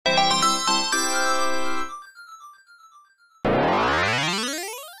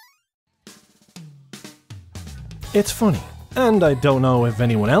It's funny, and I don't know if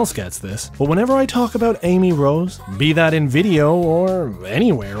anyone else gets this, but whenever I talk about Amy Rose, be that in video or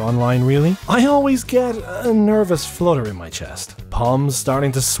anywhere online really, I always get a nervous flutter in my chest, palms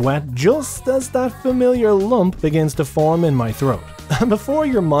starting to sweat just as that familiar lump begins to form in my throat. And before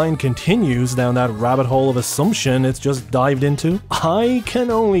your mind continues down that rabbit hole of assumption it's just dived into, I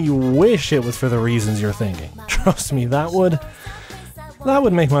can only wish it was for the reasons you're thinking. Trust me, that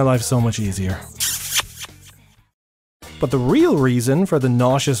would make my life so much easier. But the real reason for the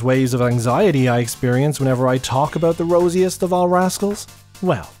nauseous waves of anxiety I experience whenever I talk about the rosiest of all rascals?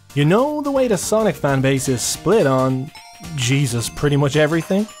 Well, you know the way the Sonic fanbase is split on, Jesus, pretty much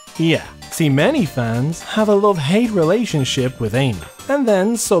everything? Yeah. See, many fans have a love-hate relationship with Amy, and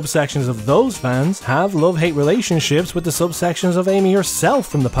then subsections of those fans have love-hate relationships with the subsections of Amy herself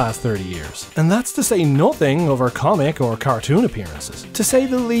from the past 30 years. And that's to say nothing of her comic or cartoon appearances. To say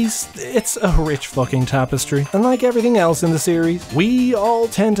the least, it's a rich fucking tapestry, and like everything else in the series, we all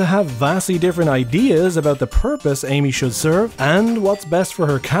tend to have vastly different ideas about the purpose Amy should serve and what's best for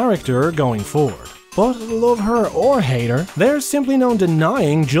her character going forward. But love her or hate her, there's simply no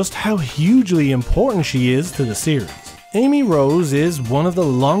denying just how hugely important she is to the series. Amy Rose is one of the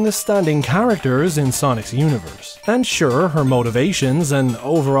longest standing characters in Sonic's universe. And sure, her motivations and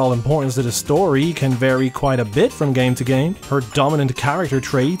overall importance to the story can vary quite a bit from game to game, her dominant character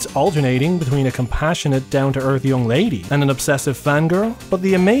traits alternating between a compassionate, down-to-earth young lady and an obsessive fangirl, but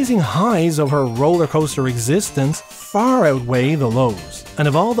the amazing highs of her roller coaster existence far outweigh the lows. And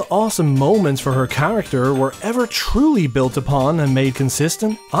if all the awesome moments for her character were ever truly built upon and made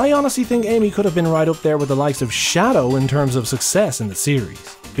consistent, I honestly think Amy could have been right up there with the likes of Shadow in terms of success in the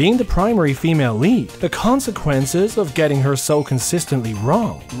series. Being the primary female lead, the consequences of getting her so consistently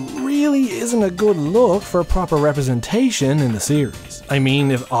wrong really isn't a good look for proper representation in the series. I mean,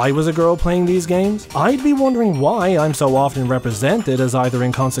 if I was a girl playing these games, I'd be wondering why I'm so often represented as either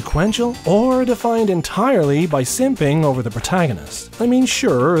inconsequential or defined entirely by simping over the protagonist. I mean,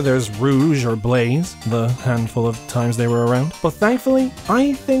 sure, there's Rouge or Blaze, the handful of times they were around, but thankfully,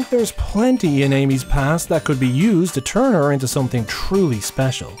 I think there's plenty in Amy's past that could be used to turn her into something truly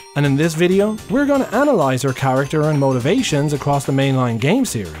special. And in this video, we're going to analyze her character and motivations across the mainline game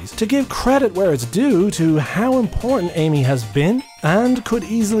series to give credit where it's due to how important Amy has been and could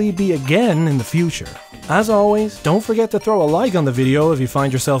easily be again in the future. As always, don't forget to throw a like on the video if you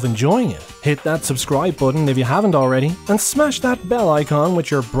find yourself enjoying it, hit that subscribe button if you haven't already, and smash that bell icon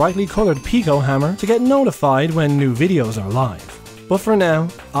with your brightly coloured Pico hammer to get notified when new videos are live. But for now,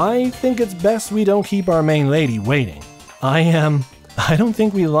 I think it's best we don't keep our main lady waiting. I don't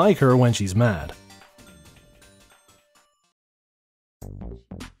think we like her when she's mad.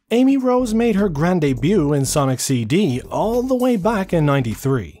 Amy Rose made her grand debut in Sonic CD all the way back in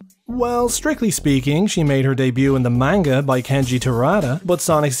 '93. Well, strictly speaking, she made her debut in the manga by Kenji Terada, but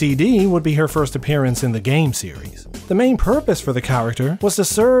Sonic CD would be her first appearance in the game series. The main purpose for the character was to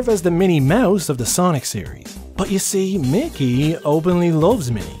serve as the Minnie Mouse of the Sonic series. But you see, Mickey openly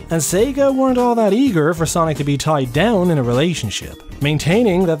loves Minnie, and Sega weren't all that eager for Sonic to be tied down in a relationship,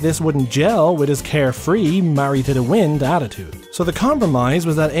 maintaining that this wouldn't gel with his carefree, married-to-the-wind attitude. So the compromise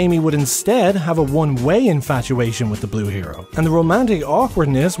was that Amy would instead have a one-way infatuation with the blue hero, and the romantic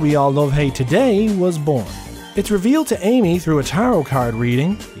awkwardness we all love-hate today was born. It's revealed to Amy through a tarot card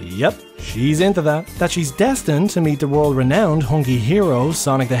reading, yep, she's into that she's destined to meet the world-renowned hunky hero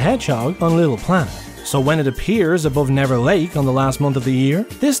Sonic the Hedgehog on Little Planet. So when it appears above Never Lake on the last month of the year,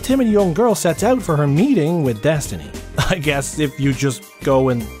 this timid young girl sets out for her meeting with destiny. I guess if you just go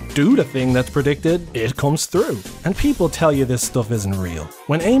and do the thing that's predicted, it comes through. And people tell you this stuff isn't real.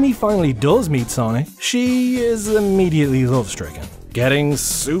 When Amy finally does meet Sonic, she is immediately love-stricken, getting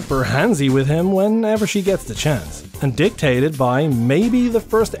super handsy with him whenever she gets the chance, and dictated by maybe the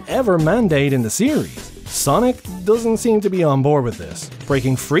first ever mandate in the series. Sonic doesn't seem to be on board with this,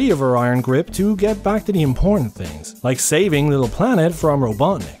 breaking free of her iron grip to get back to the important things, like saving Little Planet from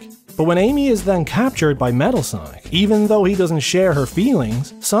Robotnik. But when Amy is then captured by Metal Sonic, even though he doesn't share her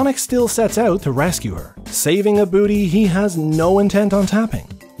feelings, Sonic still sets out to rescue her, saving a booty he has no intent on tapping.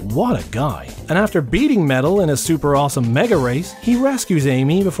 What a guy. And after beating Metal in a super awesome mega race, he rescues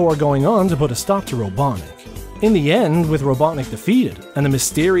Amy before going on to put a stop to Robotnik. In the end, with Robotnik defeated, and the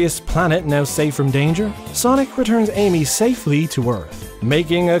mysterious planet now safe from danger, Sonic returns Amy safely to Earth,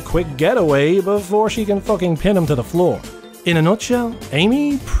 making a quick getaway before she can fucking pin him to the floor. In a nutshell,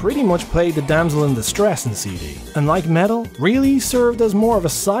 Amy pretty much played the damsel in distress in CD, and like Metal, really served as more of a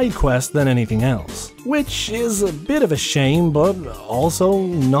side quest than anything else. Which is a bit of a shame, but also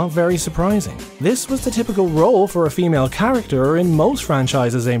not very surprising. This was the typical role for a female character in most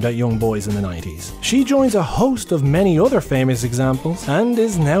franchises aimed at young boys in the 90s. She joins a host of many other famous examples, and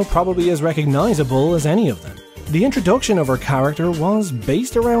is now probably as recognizable as any of them. The introduction of her character was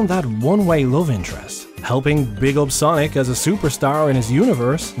based around that one-way love interest, helping big up Sonic as a superstar in his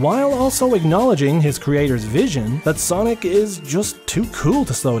universe, while also acknowledging his creator's vision that Sonic is just too cool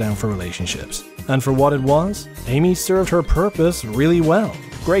to slow down for relationships. And for what it was, Amy served her purpose really well.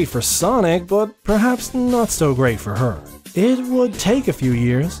 Great for Sonic, but perhaps not so great for her. It would take a few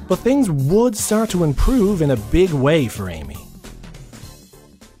years, but things would start to improve in a big way for Amy.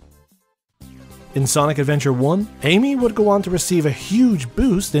 In Sonic Adventure 1, Amy would go on to receive a huge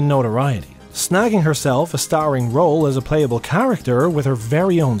boost in notoriety, snagging herself a starring role as a playable character with her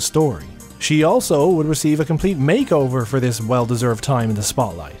very own story. She also would receive a complete makeover for this well-deserved time in the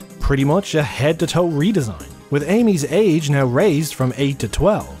spotlight, pretty much a head-to-toe redesign. With Amy's age now raised from 8 to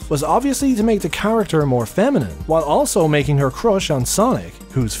 12, was obviously to make the character more feminine, while also making her crush on Sonic,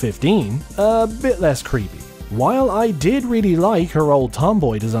 who's 15, a bit less creepy. While I did really like her old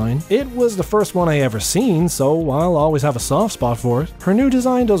tomboy design, it was the first one I ever seen, so I'll always have a soft spot for it. Her new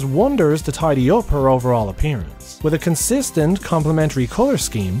design does wonders to tidy up her overall appearance, with a consistent complementary color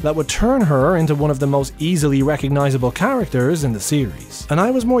scheme that would turn her into one of the most easily recognizable characters in the series. And I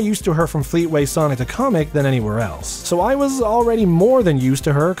was more used to her from Fleetway Sonic the comic than anywhere else, so I was already more than used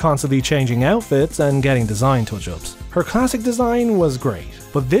to her constantly changing outfits and getting design touch-ups. Her classic design was great,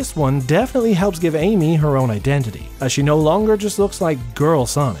 but this one definitely helps give Amy her own identity, as she no longer just looks like Girl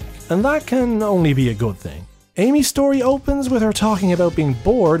Sonic, and that can only be a good thing. Amy's story opens with her talking about being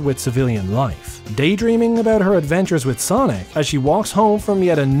bored with civilian life, daydreaming about her adventures with Sonic as she walks home from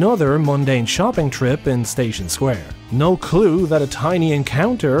yet another mundane shopping trip in Station Square. No clue that a tiny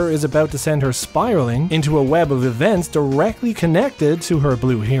encounter is about to send her spiraling into a web of events directly connected to her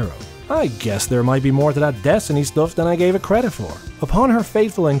blue hero. I guess there might be more to that Destiny stuff than I gave it credit for. Upon her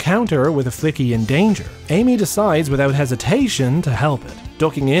fateful encounter with a Flicky in danger, Amy decides without hesitation to help it,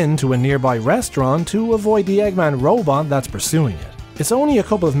 ducking into a nearby restaurant to avoid the Eggman robot that's pursuing it. It's only a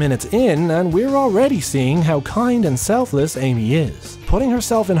couple of minutes in, and we're already seeing how kind and selfless Amy is, putting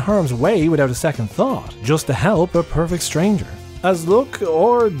herself in harm's way without a second thought, just to help a perfect stranger. As luck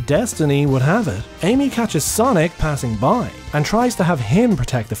or destiny would have it, Amy catches Sonic passing by, and tries to have him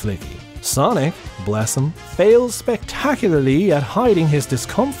protect the Flicky. Sonic, bless him, fails spectacularly at hiding his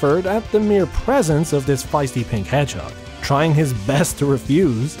discomfort at the mere presence of this feisty pink hedgehog. Trying his best to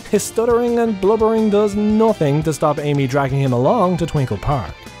refuse, his stuttering and blubbering does nothing to stop Amy dragging him along to Twinkle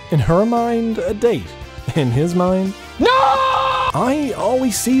Park. In her mind, a date. In his mind, no! I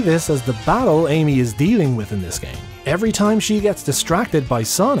always see this as the battle Amy is dealing with in this game. Every time she gets distracted by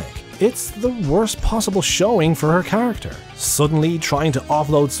Sonic, it's the worst possible showing for her character, suddenly trying to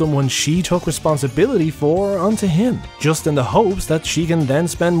offload someone she took responsibility for onto him, just in the hopes that she can then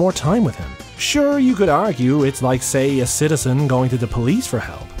spend more time with him. Sure, you could argue it's like, say, a citizen going to the police for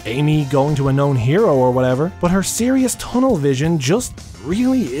help, Amy going to a known hero or whatever, but her serious tunnel vision just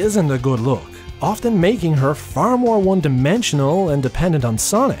really isn't a good look, often making her far more one-dimensional and dependent on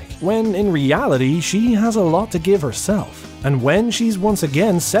Sonic, when in reality she has a lot to give herself. And when she's once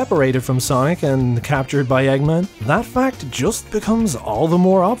again separated from Sonic and captured by Eggman, that fact just becomes all the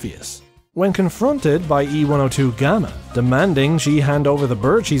more obvious. When confronted by E-102 Gamma, demanding she hand over the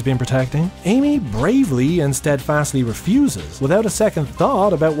bird she's been protecting, Amy bravely and steadfastly refuses, without a second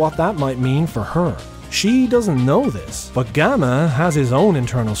thought about what that might mean for her. She doesn't know this, but Gamma has his own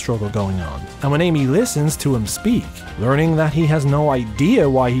internal struggle going on, and when Amy listens to him speak, learning that he has no idea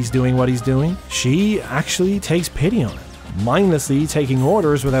why he's doing what he's doing, she actually takes pity on it, mindlessly taking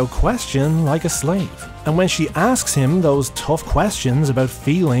orders without question like a slave. And when she asks him those tough questions about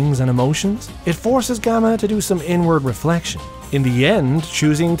feelings and emotions, it forces Gamma to do some inward reflection, in the end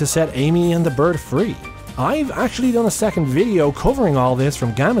choosing to set Amy and the bird free. I've actually done a second video covering all this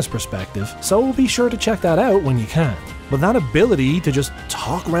from Gamma's perspective, so be sure to check that out when you can. But that ability to just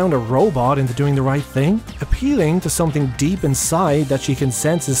talk around a robot into doing the right thing, appealing to something deep inside that she can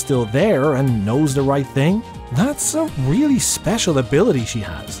sense is still there and knows the right thing, that's a really special ability she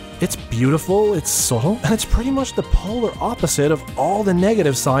has. It's beautiful, it's subtle, and it's pretty much the polar opposite of all the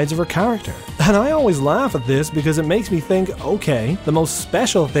negative sides of her character. And I always laugh at this because it makes me think, okay, the most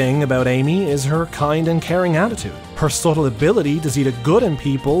special thing about Amy is her kind and caring attitude. Her subtle ability to see the good in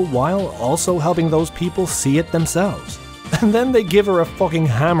people while also helping those people see it themselves. And then they give her a fucking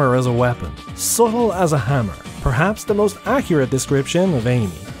hammer as a weapon. Subtle as a hammer. Perhaps the most accurate description of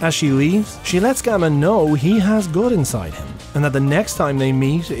Amy. As she leaves, she lets Gamma know he has good inside him, and that the next time they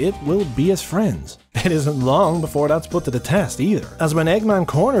meet, it will be as friends. It isn't long before that's put to the test either, as when Eggman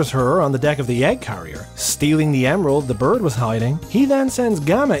corners her on the deck of the egg carrier, stealing the emerald the bird was hiding, he then sends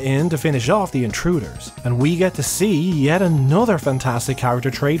Gamma in to finish off the intruders, and we get to see yet another fantastic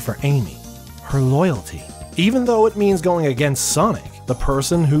character trait for Amy: her loyalty. Even though it means going against Sonic, the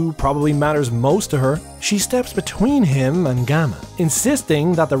person who probably matters most to her, she steps between him and Gamma,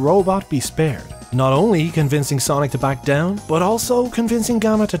 insisting that the robot be spared. Not only convincing Sonic to back down, but also convincing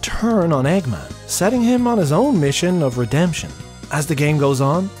Gamma to turn on Eggman, setting him on his own mission of redemption. As the game goes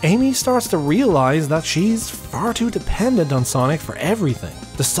on, Amy starts to realize that she's far too dependent on Sonic for everything,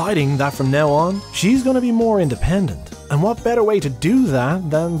 deciding that from now on, she's going to be more independent. And what better way to do that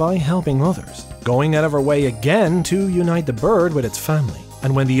than by helping others? Going out of her way again to unite the bird with its family.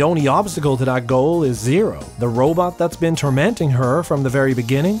 And when the only obstacle to that goal is Zero, the robot that's been tormenting her from the very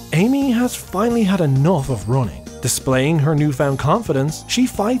beginning, Amy has finally had enough of running. Displaying her newfound confidence, she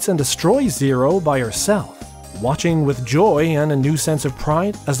fights and destroys Zero by herself, watching with joy and a new sense of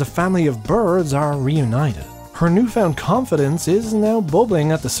pride as the family of birds are reunited. Her newfound confidence is now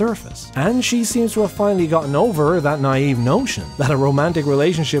bubbling at the surface, and she seems to have finally gotten over that naive notion that a romantic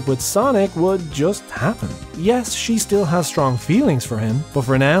relationship with Sonic would just happen. Yes, she still has strong feelings for him, but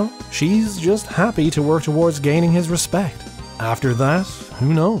for now, she's just happy to work towards gaining his respect. After that,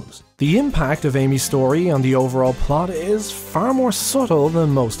 who knows? The impact of Amy's story on the overall plot is far more subtle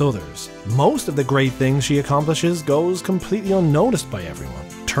than most others. Most of the great things she accomplishes goes completely unnoticed by everyone.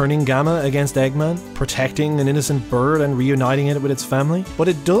 Turning Gamma against Eggman, protecting an innocent bird and reuniting it with its family, but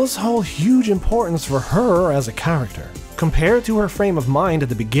it does hold huge importance for her as a character. Compared to her frame of mind at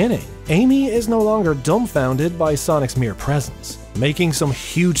the beginning, Amy is no longer dumbfounded by Sonic's mere presence, making some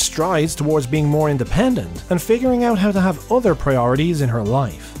huge strides towards being more independent and figuring out how to have other priorities in her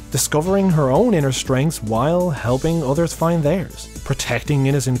life, discovering her own inner strengths while helping others find theirs, protecting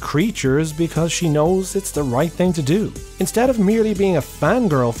innocent creatures because she knows it's the right thing to do. Instead of merely being a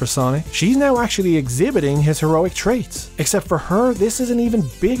fangirl for Sonic, she's now actually exhibiting his heroic traits. Except for her, this is an even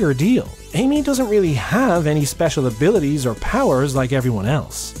bigger deal. Amy doesn't really have any special abilities or powers like everyone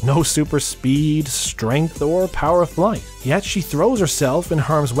else. No super speed, strength, or power of flight. Yet she throws herself in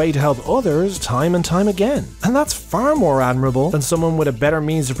harm's way to help others time and time again. And that's far more admirable than someone with a better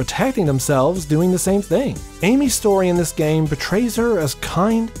means of protecting themselves doing the same thing. Amy's story in this game portrays her as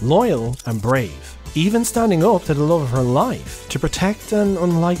kind, loyal, and brave, even standing up to the love of her life to protect an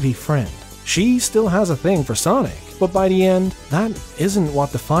unlikely friend. She still has a thing for Sonic, but by the end, that isn't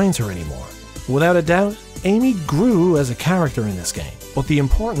what defines her anymore. Without a doubt, Amy grew as a character in this game, but the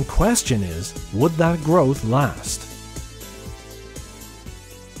important question is, would that growth last?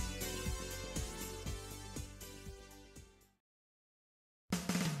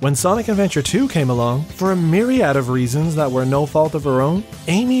 When Sonic Adventure 2 came along, for a myriad of reasons that were no fault of her own,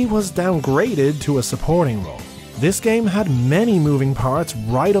 Amy was downgraded to a supporting role. This game had many moving parts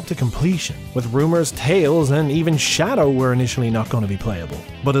right up to completion, with rumors Tails and even Shadow were initially not going to be playable.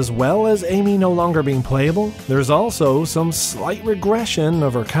 But as well as Amy no longer being playable, there's also some slight regression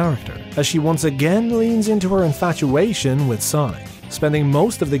of her character, as she once again leans into her infatuation with Sonic, spending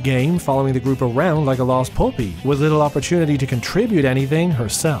most of the game following the group around like a lost puppy, with little opportunity to contribute anything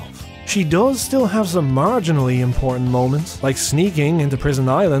herself. She does still have some marginally important moments, like sneaking into Prison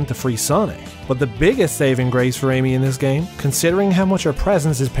Island to free Sonic, but the biggest saving grace for Amy in this game, considering how much her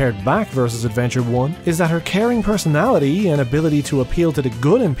presence is pared back versus Adventure 1, is that her caring personality and ability to appeal to the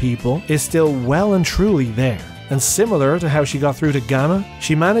good in people is still well and truly there. And similar to how she got through to Gamma,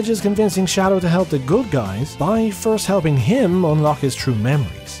 she manages convincing Shadow to help the good guys by first helping him unlock his true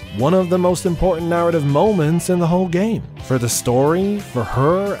memories. One of the most important narrative moments in the whole game, for the story, for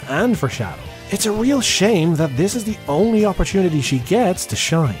her, and for Shadow. It's a real shame that this is the only opportunity she gets to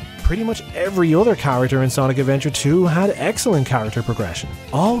shine. Pretty much every other character in Sonic Adventure 2 had excellent character progression,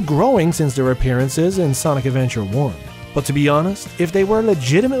 all growing since their appearances in Sonic Adventure 1. But to be honest, if they were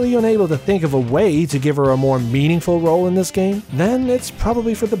legitimately unable to think of a way to give her a more meaningful role in this game, then it's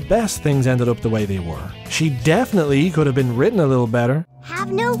probably for the best things ended up the way they were. She definitely could have been written a little better.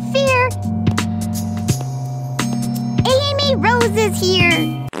 Have no fear! Amy Rose is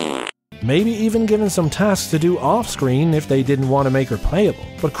here! Maybe even given some tasks to do off-screen if they didn't want to make her playable.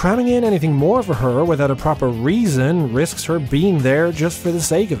 But cramming in anything more for her without a proper reason risks her being there just for the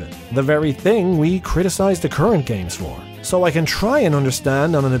sake of it. The very thing we criticize the current games for. So I can try and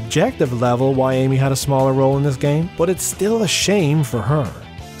understand on an objective level why Amy had a smaller role in this game, but it's still a shame for her.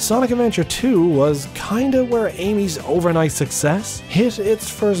 Sonic Adventure 2 was kinda where Amy's overnight success hit its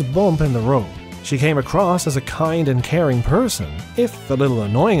first bump in the road. She came across as a kind and caring person, if a little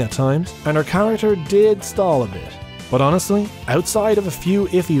annoying at times, and her character did stall a bit. But honestly, outside of a few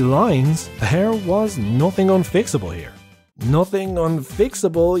iffy lines, there was nothing unfixable here. Nothing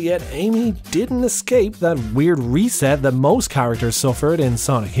unfixable, yet Amy didn't escape that weird reset that most characters suffered in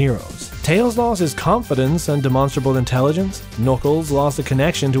Sonic Heroes. Tails lost his confidence and demonstrable intelligence, Knuckles lost a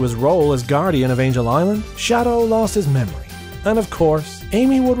connection to his role as guardian of Angel Island, Shadow lost his memory. And of course,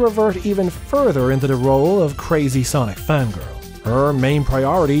 Amy would revert even further into the role of crazy Sonic fangirl. Her main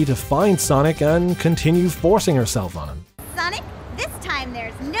priority to find Sonic and continue forcing herself on him. Sonic, this time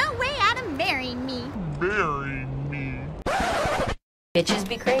there's no way out of marrying me. Bitches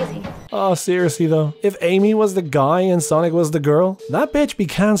be crazy. Oh, seriously though, if Amy was the guy and Sonic was the girl, that bitch be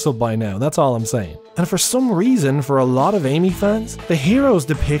cancelled by now, that's all I'm saying. And for some reason, for a lot of Amy fans, the hero's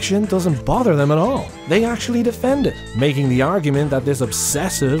depiction doesn't bother them at all. They actually defend it, making the argument that this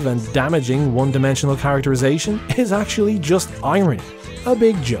obsessive and damaging one-dimensional characterization is actually just irony. A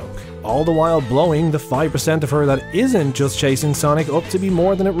big joke. All the while blowing the 5% of her that isn't just chasing Sonic up to be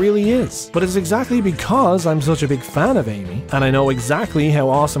more than it really is. But it's exactly because I'm such a big fan of Amy, and I know exactly how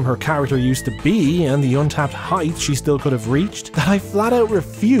awesome her character used to be and the untapped heights she still could have reached, that I flat out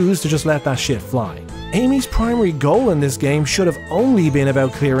refuse to just let that shit fly. Amy's primary goal in this game should have only been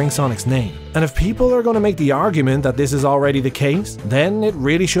about clearing Sonic's name. And if people are going to make the argument that this is already the case, then it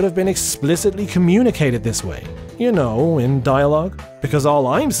really should have been explicitly communicated this way. You know, in dialogue. Because all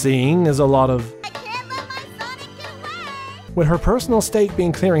I'm seeing is a lot of I can't let my Sonic get away. with her personal stake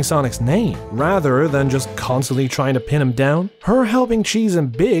being clearing Sonic's name, rather than just constantly trying to pin him down. Her helping Cheese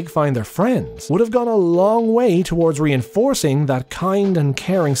and Big find their friends would have gone a long way towards reinforcing that kind and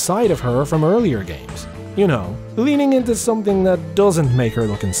caring side of her from earlier games. You know, leaning into something that doesn't make her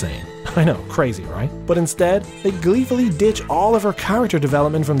look insane. I know, crazy, right? But instead, they gleefully ditch all of her character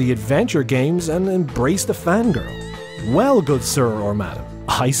development from the adventure games and embrace the fangirl. Well, good sir or madam,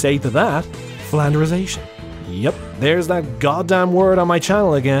 I say to that, Flanderization. Yep, there's that goddamn word on my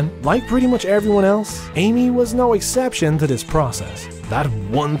channel again. Like pretty much everyone else, Amy was no exception to this process. That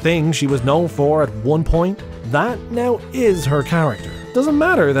one thing she was known for at one point, that now is her character. Doesn't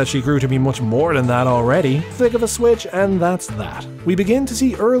matter that she grew to be much more than that already, flick of a switch and that's that. We begin to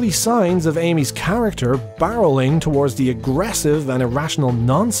see early signs of Amy's character barreling towards the aggressive and irrational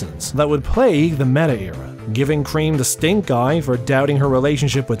nonsense that would plague the meta era, giving Cream the stink eye for doubting her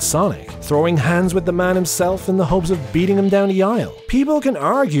relationship with Sonic, throwing hands with the man himself in the hopes of beating him down the aisle. People can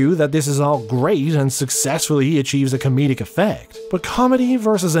argue that this is all great and successfully achieves a comedic effect, but comedy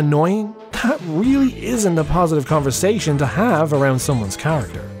versus annoying? That really isn't a positive conversation to have around someone's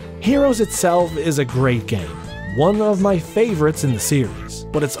character. Heroes itself is a great game, one of my favorites in the series,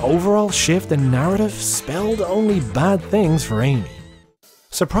 but its overall shift in narrative spelled only bad things for Amy.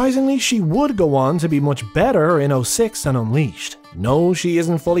 Surprisingly, she would go on to be much better in 06 and Unleashed. No, she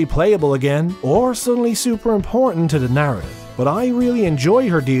isn't fully playable again, or suddenly super important to the narrative, but I really enjoy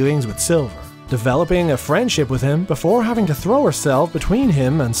her dealings with Silver, developing a friendship with him before having to throw herself between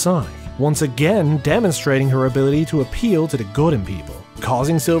him and Sonic, once again demonstrating her ability to appeal to the good in people,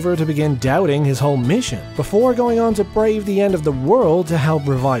 causing Silver to begin doubting his whole mission, before going on to brave the end of the world to help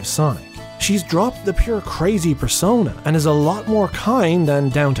revive Sonic. She's dropped the pure crazy persona and is a lot more kind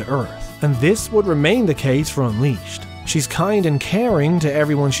and down to earth, and this would remain the case for Unleashed. She's kind and caring to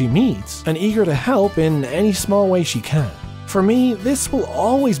everyone she meets, and eager to help in any small way she can. For me, this will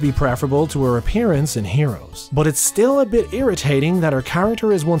always be preferable to her appearance in Heroes, but it's still a bit irritating that her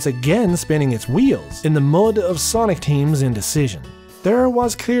character is once again spinning its wheels in the mud of Sonic Team's indecision. There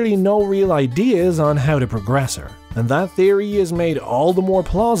was clearly no real ideas on how to progress her, and that theory is made all the more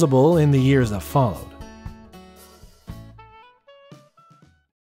plausible in the years that followed.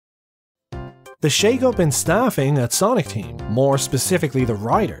 The shake-up in staffing at Sonic Team, more specifically the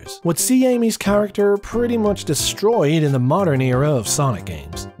writers, would see Amy's character pretty much destroyed in the modern era of Sonic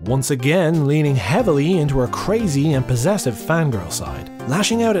games, once again leaning heavily into her crazy and possessive fangirl side,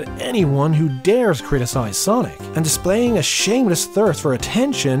 lashing out at anyone who dares criticize Sonic, and displaying a shameless thirst for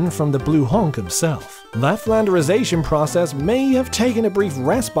attention from the blue hunk himself. That Flanderization process may have taken a brief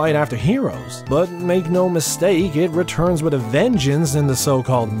respite after Heroes, but make no mistake, it returns with a vengeance in the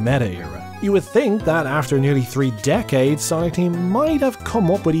so-called meta era. You would think that after nearly 3 decades, Sonic Team might have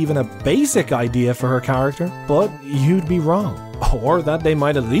come up with even a basic idea for her character, but you'd be wrong. Or that they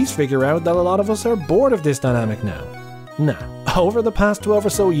might at least figure out that a lot of us are bored of this dynamic now. Nah, over the past 12 or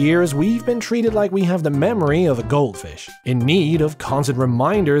so years, we've been treated like we have the memory of a goldfish, in need of constant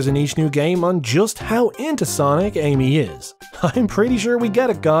reminders in each new game on just how into Sonic Amy is. I'm pretty sure we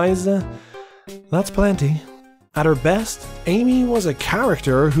get it, guys. That's plenty. At her best, Amy was a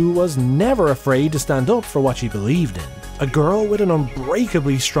character who was never afraid to stand up for what she believed in. A girl with an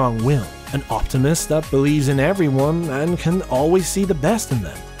unbreakably strong will, an optimist that believes in everyone and can always see the best in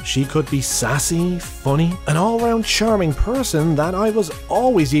them. She could be sassy, funny, an all-round charming person that I was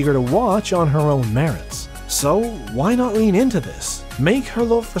always eager to watch on her own merits. So why not lean into this? Make her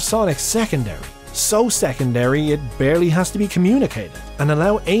love for Sonic secondary. So secondary it barely has to be communicated, and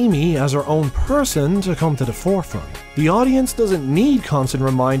allow Amy as her own person to come to the forefront. The audience doesn't need constant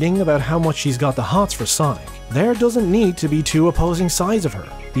reminding about how much she's got the hots for Sonic. There doesn't need to be two opposing sides of her.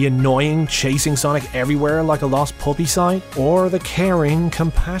 The annoying, chasing Sonic everywhere like a lost puppy side, or the caring,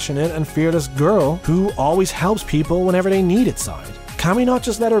 compassionate and fearless girl who always helps people whenever they need it side. Can we not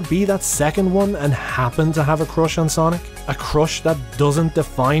just let her be that second one and happen to have a crush on Sonic? A crush that doesn't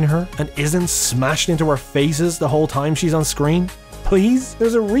define her and isn't smashed into our faces the whole time she's on screen? Please?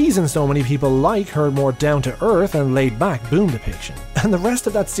 There's a reason so many people like her more down-to-earth and laid-back Boom depiction. And the rest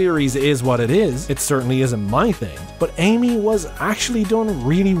of that series is what it is. It certainly isn't my thing, but Amy was actually done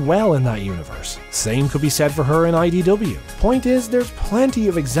really well in that universe. Same could be said for her in IDW. Point is, there's plenty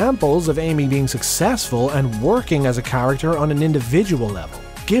of examples of Amy being successful and working as a character on an individual level.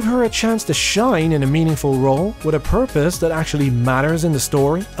 Give her a chance to shine in a meaningful role with a purpose that actually matters in the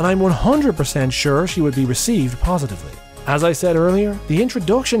story, and I'm 100% sure she would be received positively. As I said earlier, the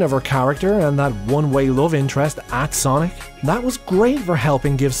introduction of her character and that one-way love interest at Sonic, that was great for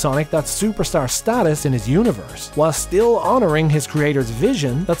helping give Sonic that superstar status in his universe, while still honoring his creator's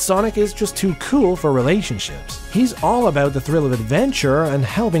vision that Sonic is just too cool for relationships. He's all about the thrill of adventure and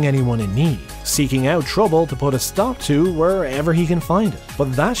helping anyone in need, seeking out trouble to put a stop to wherever he can find it.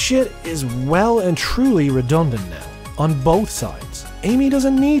 But that shit is well and truly redundant now, on both sides. Amy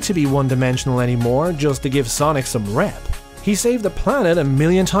doesn't need to be one-dimensional anymore just to give Sonic some rep. He saved the planet a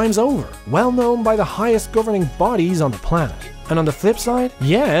million times over, well known by the highest governing bodies on the planet. And on the flip side,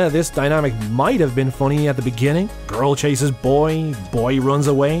 yeah, this dynamic might have been funny at the beginning. Girl chases boy, boy runs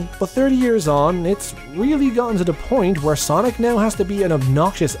away. But 30 years on, it's really gotten to the point where Sonic now has to be an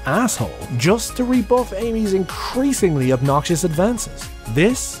obnoxious asshole just to rebuff Amy's increasingly obnoxious advances.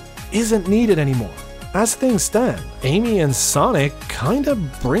 This isn't needed anymore. As things stand, Amy and Sonic kinda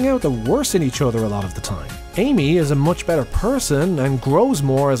bring out the worst in each other a lot of the time. Amy is a much better person and grows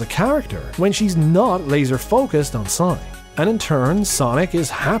more as a character when she's not laser focused on Sonic. And in turn, Sonic is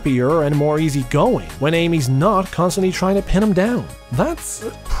happier and more easygoing when Amy's not constantly trying to pin him down. That's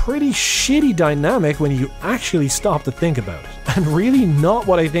a pretty shitty dynamic when you actually stop to think about it, and really not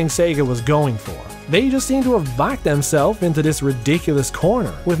what I think Sega was going for. They just seem to have backed themselves into this ridiculous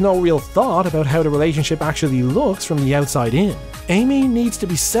corner, with no real thought about how the relationship actually looks from the outside in. Amy needs to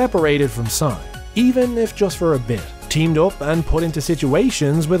be separated from Sonic, even if just for a bit, teamed up and put into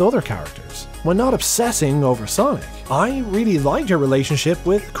situations with other characters, when not obsessing over Sonic. I really liked her relationship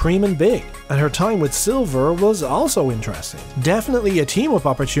with Cream and Big, and her time with Silver was also interesting. Definitely a team-up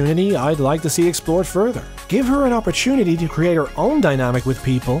opportunity I'd like to see explored further. Give her an opportunity to create her own dynamic with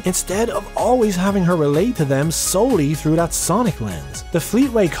people instead of always having her relate to them solely through that Sonic lens. The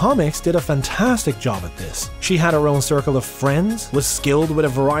Fleetway comics did a fantastic job at this. She had her own circle of friends, was skilled with a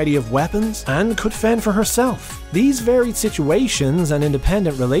variety of weapons, and could fend for herself. These varied situations and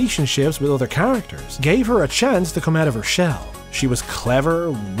independent relationships with other characters gave her a chance to come out of her shell. She was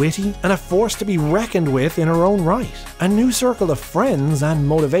clever, witty, and a force to be reckoned with in her own right. A new circle of friends and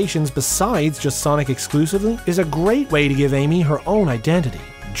motivations besides just Sonic exclusively is a great way to give Amy her own identity,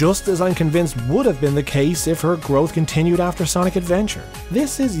 just as I'm convinced would have been the case if her growth continued after Sonic Adventure.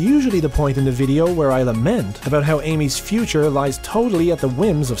 This is usually the point in the video where I lament about how Amy's future lies totally at the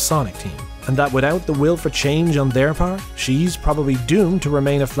whims of Sonic Team, and that without the will for change on their part, she's probably doomed to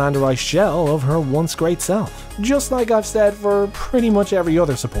remain a flanderized shell of her once great self. Just like I've said for pretty much every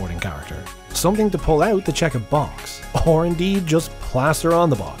other supporting character. Something to pull out to check a box, or indeed just plaster on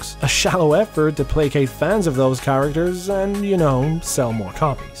the box. A shallow effort to placate fans of those characters and, you know, sell more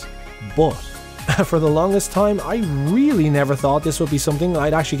copies. But for the longest time, I really never thought this would be something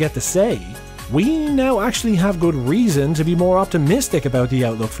I'd actually get to say. We now actually have good reason to be more optimistic about the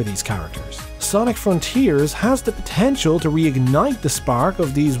outlook for these characters. Sonic Frontiers has the potential to reignite the spark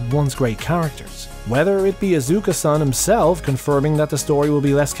of these once great characters. Whether it be Azuka-san himself confirming that the story will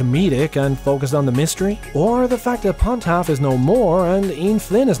be less comedic and focused on the mystery, or the fact that Pontaf is no more and Ian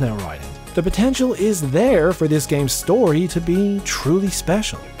Flynn is now writing. The potential is there for this game's story to be truly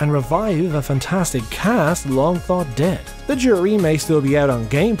special, and revive a fantastic cast long thought dead. The jury may still be out on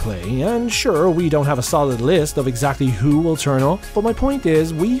gameplay, and sure, we don't have a solid list of exactly who will turn up, but my point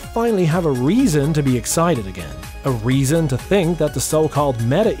is, we finally have a reason to be excited again. A reason to think that the so-called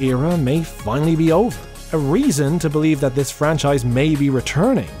meta era may finally be over. a reason to believe that this franchise may be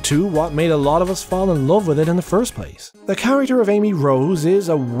returning to what made a lot of us fall in love with it in the first place. The character of Amy Rose is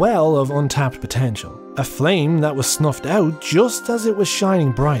a well of untapped potential, a flame that was snuffed out just as it was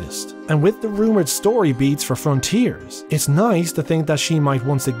shining brightest. And with the rumored story beats for Frontiers, it's nice to think that she might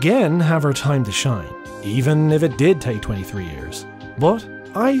once again have her time to shine, even if it did take 23 years. But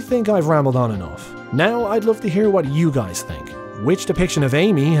I think I've rambled on enough. Now I'd love to hear what you guys think. Which depiction of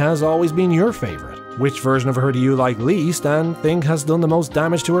Amy has always been your favorite? Which version of her do you like least and think has done the most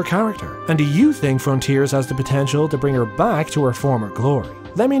damage to her character? And do you think Frontiers has the potential to bring her back to her former glory?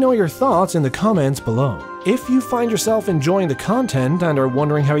 Let me know your thoughts in the comments below. If you find yourself enjoying the content and are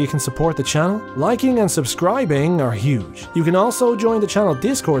wondering how you can support the channel, liking and subscribing are huge. You can also join the channel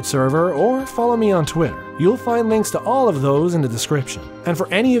Discord server or follow me on Twitter. You'll find links to all of those in the description. And for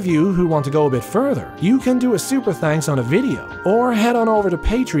any of you who want to go a bit further, you can do a super thanks on a video, or head on over to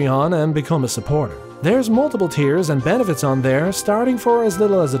Patreon and become a supporter. There's multiple tiers and benefits on there starting for as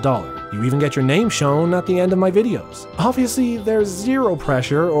little as $1. You even get your name shown at the end of my videos. Obviously, there's zero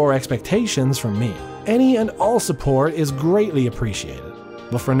pressure or expectations from me. Any and all support is greatly appreciated.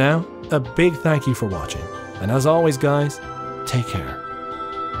 But for now, a big thank you for watching. And as always guys, take care.